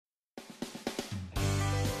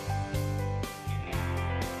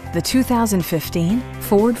the 2015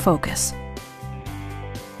 Ford Focus.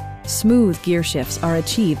 Smooth gear shifts are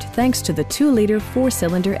achieved thanks to the 2-liter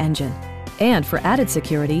 4-cylinder engine. And for added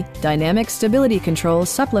security, dynamic stability control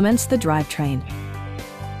supplements the drivetrain.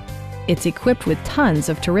 It's equipped with tons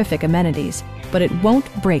of terrific amenities, but it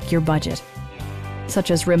won't break your budget,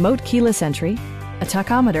 such as remote keyless entry, a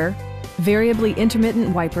tachometer, variably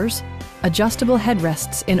intermittent wipers, adjustable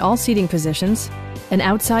headrests in all seating positions, an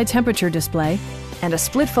outside temperature display, and a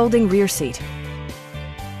split-folding rear seat.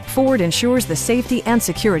 Ford ensures the safety and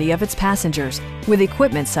security of its passengers with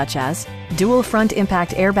equipment such as dual front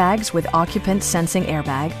impact airbags with occupant sensing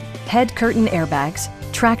airbag, head curtain airbags,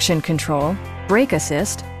 traction control, brake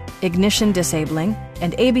assist, ignition disabling,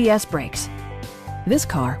 and ABS brakes. This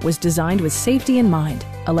car was designed with safety in mind,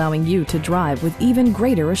 allowing you to drive with even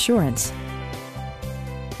greater assurance.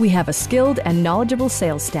 We have a skilled and knowledgeable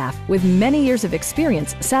sales staff with many years of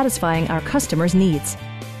experience satisfying our customers' needs.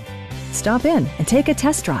 Stop in and take a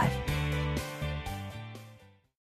test drive.